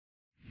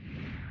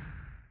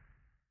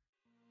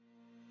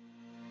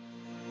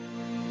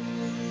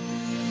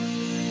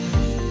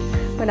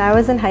When I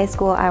was in high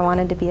school, I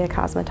wanted to be a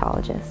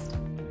cosmetologist.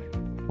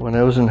 When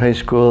I was in high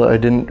school, I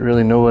didn't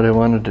really know what I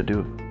wanted to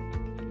do.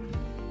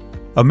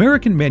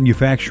 American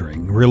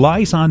manufacturing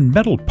relies on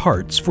metal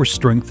parts for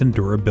strength and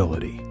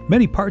durability.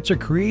 Many parts are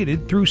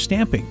created through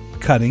stamping,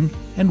 cutting,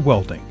 and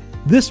welding.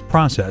 This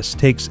process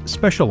takes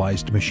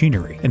specialized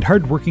machinery and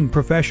hardworking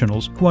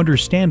professionals who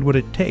understand what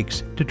it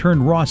takes to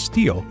turn raw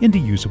steel into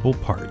usable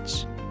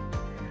parts.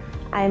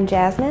 I'm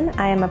Jasmine.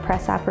 I am a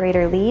press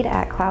operator lead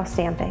at Clow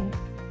Stamping.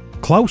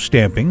 Clow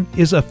Stamping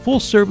is a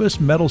full-service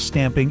metal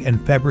stamping and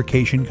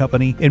fabrication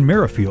company in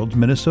Merrifield,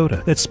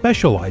 Minnesota that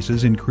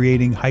specializes in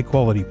creating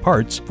high-quality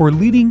parts for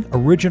leading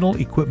original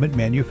equipment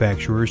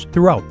manufacturers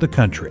throughout the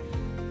country.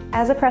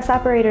 As a press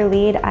operator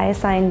lead, I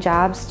assign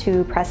jobs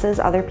to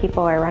presses other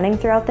people are running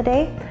throughout the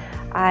day.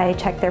 I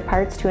check their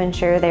parts to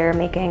ensure they're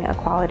making a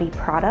quality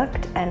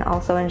product and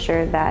also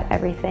ensure that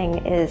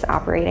everything is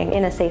operating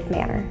in a safe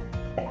manner.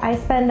 I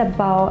spend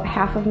about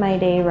half of my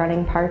day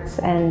running parts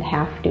and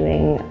half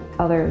doing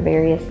other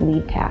various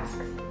lead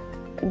tasks.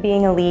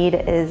 Being a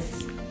lead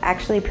is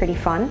actually pretty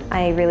fun.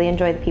 I really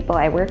enjoy the people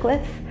I work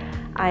with.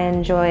 I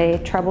enjoy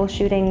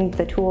troubleshooting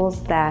the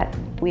tools that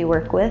we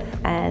work with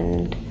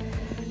and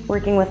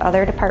working with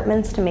other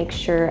departments to make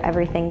sure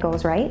everything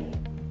goes right.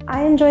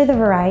 I enjoy the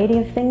variety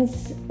of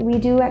things we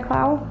do at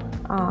Clow.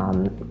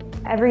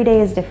 Every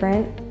day is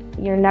different.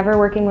 You're never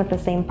working with the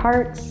same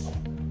parts.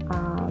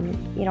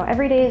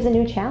 Every day is a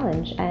new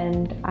challenge,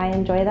 and I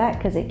enjoy that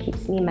because it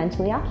keeps me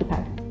mentally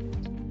occupied.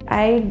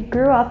 I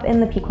grew up in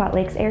the Pequot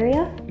Lakes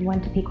area,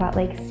 went to Pequot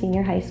Lakes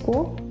Senior High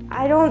School.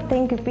 I don't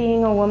think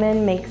being a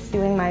woman makes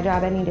doing my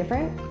job any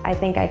different. I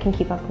think I can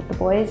keep up with the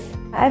boys.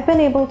 I've been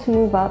able to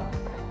move up,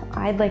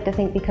 I'd like to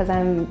think, because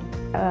I'm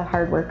a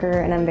hard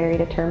worker and I'm very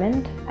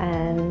determined,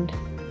 and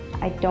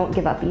I don't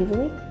give up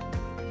easily.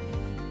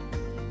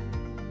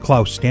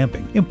 Clow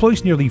Stamping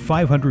employs nearly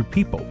 500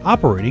 people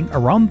operating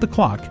around the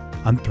clock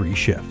on 3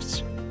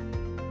 shifts.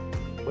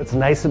 What's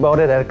nice about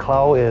it at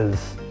Clow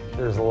is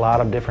there's a lot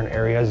of different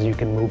areas you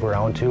can move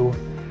around to.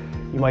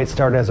 You might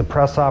start as a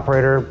press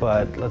operator,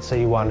 but let's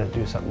say you wanted to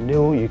do something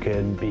new, you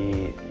could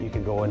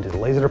go into the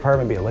laser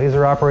department, be a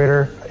laser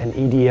operator, an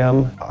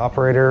EDM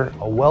operator,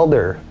 a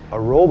welder, a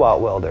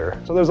robot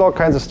welder. So there's all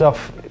kinds of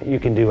stuff you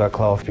can do at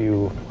Clow if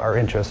you are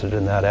interested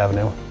in that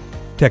avenue.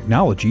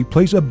 Technology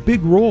plays a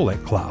big role at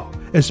Clow,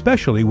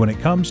 especially when it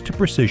comes to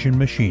precision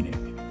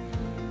machining.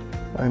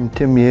 I'm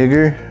Tim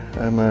Yeager.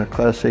 I'm a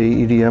Class A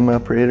EDM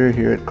operator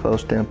here at Clow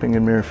Stamping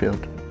in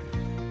Merrifield.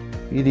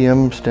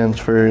 EDM stands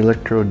for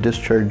Electrode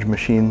Discharge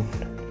Machine.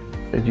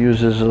 It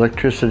uses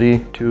electricity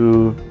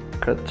to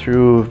cut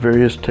through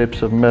various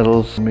types of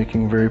metals,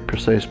 making very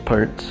precise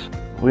parts.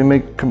 We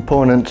make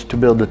components to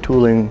build the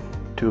tooling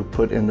to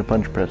put in the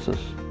punch presses.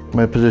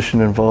 My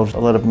position involves a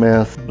lot of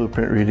math,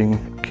 blueprint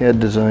reading, CAD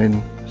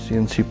design,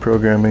 CNC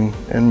programming,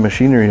 and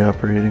machinery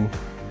operating.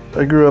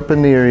 I grew up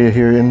in the area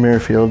here in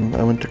Merrifield.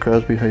 I went to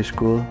Crosby High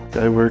School.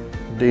 I worked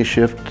day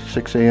shift,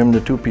 6 a.m.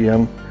 to 2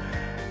 p.m.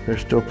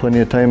 There's still plenty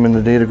of time in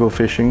the day to go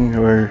fishing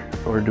or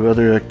do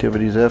other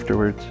activities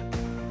afterwards.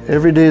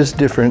 Every day is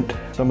different.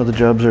 Some of the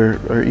jobs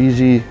are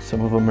easy,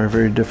 some of them are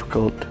very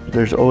difficult.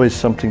 There's always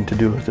something to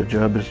do. The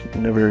job is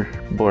never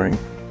boring.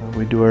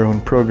 We do our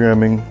own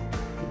programming.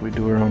 We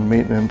do our own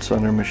maintenance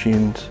on our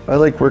machines. I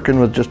like working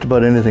with just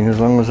about anything as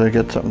long as I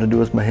get something to do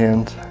with my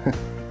hands.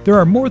 There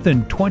are more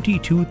than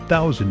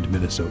 22,000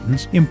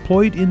 Minnesotans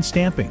employed in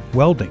stamping,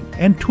 welding,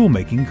 and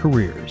toolmaking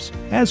careers.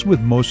 As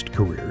with most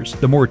careers,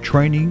 the more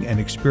training and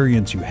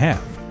experience you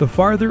have, the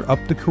farther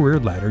up the career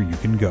ladder you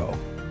can go.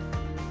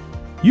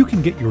 You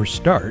can get your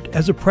start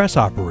as a press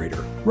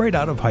operator right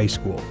out of high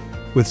school.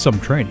 With some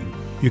training,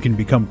 you can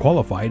become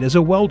qualified as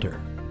a welder.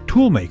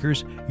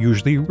 Toolmakers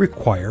usually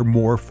require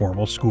more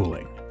formal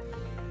schooling.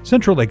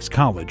 Central Lakes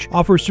College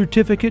offers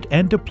certificate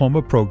and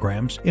diploma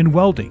programs in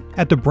welding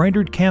at the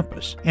Brainerd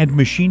campus and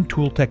machine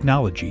tool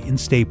technology in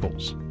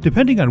Staples.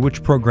 Depending on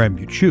which program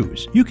you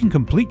choose, you can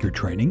complete your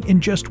training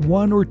in just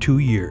 1 or 2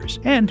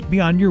 years and be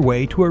on your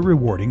way to a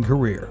rewarding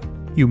career.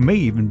 You may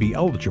even be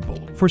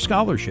eligible for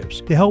scholarships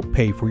to help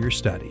pay for your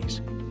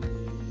studies.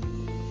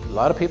 A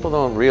lot of people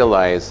don't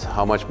realize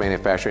how much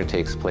manufacturing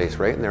takes place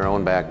right in their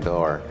own back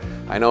door.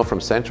 I know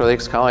from Central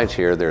Lakes College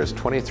here, there's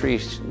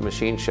 23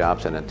 machine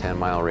shops in a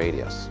 10-mile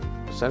radius.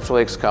 Central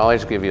Lakes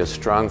College gives you a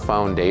strong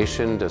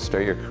foundation to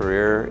start your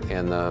career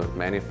in the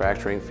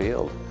manufacturing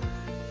field.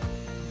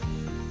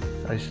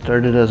 I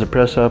started as a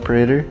press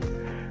operator,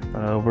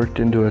 worked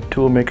into a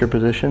toolmaker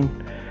position,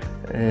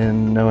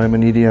 and now I'm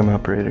an EDM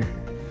operator.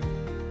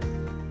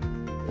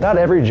 Not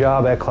every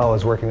job at Clow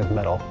is working with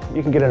metal.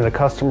 You can get into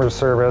customer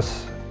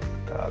service,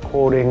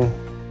 quoting,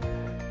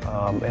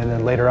 and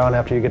then later on,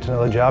 after you get to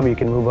know the job, you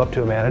can move up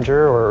to a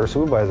manager or a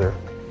supervisor.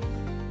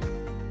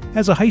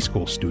 As a high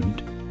school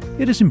student,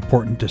 it is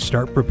important to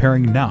start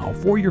preparing now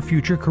for your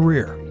future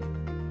career.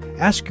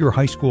 Ask your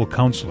high school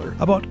counselor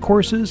about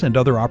courses and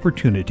other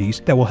opportunities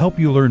that will help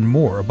you learn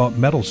more about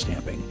metal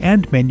stamping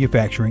and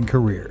manufacturing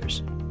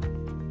careers.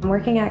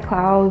 Working at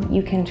Clow,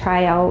 you can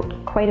try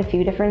out quite a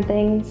few different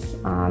things.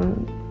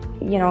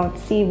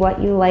 see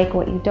what you like,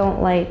 what you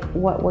don't like,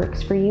 what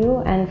works for you,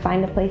 and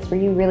find a place where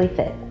you really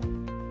fit.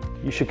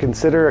 You should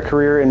consider a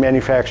career in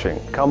manufacturing.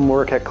 Come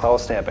work at Clow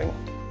Stamping.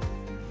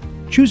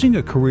 Choosing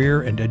a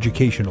career and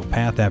educational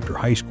path after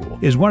high school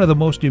is one of the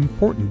most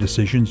important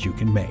decisions you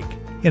can make.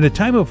 In a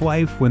time of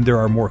life when there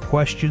are more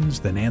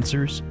questions than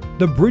answers,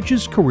 the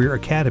Bridges Career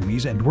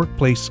Academies and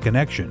Workplace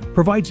Connection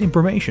provides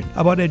information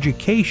about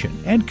education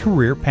and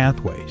career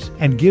pathways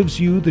and gives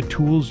you the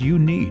tools you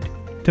need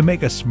to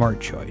make a smart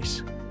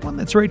choice, one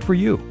that's right for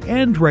you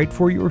and right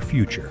for your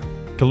future.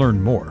 To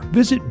learn more,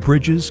 visit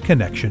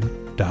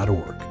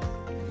bridgesconnection.org.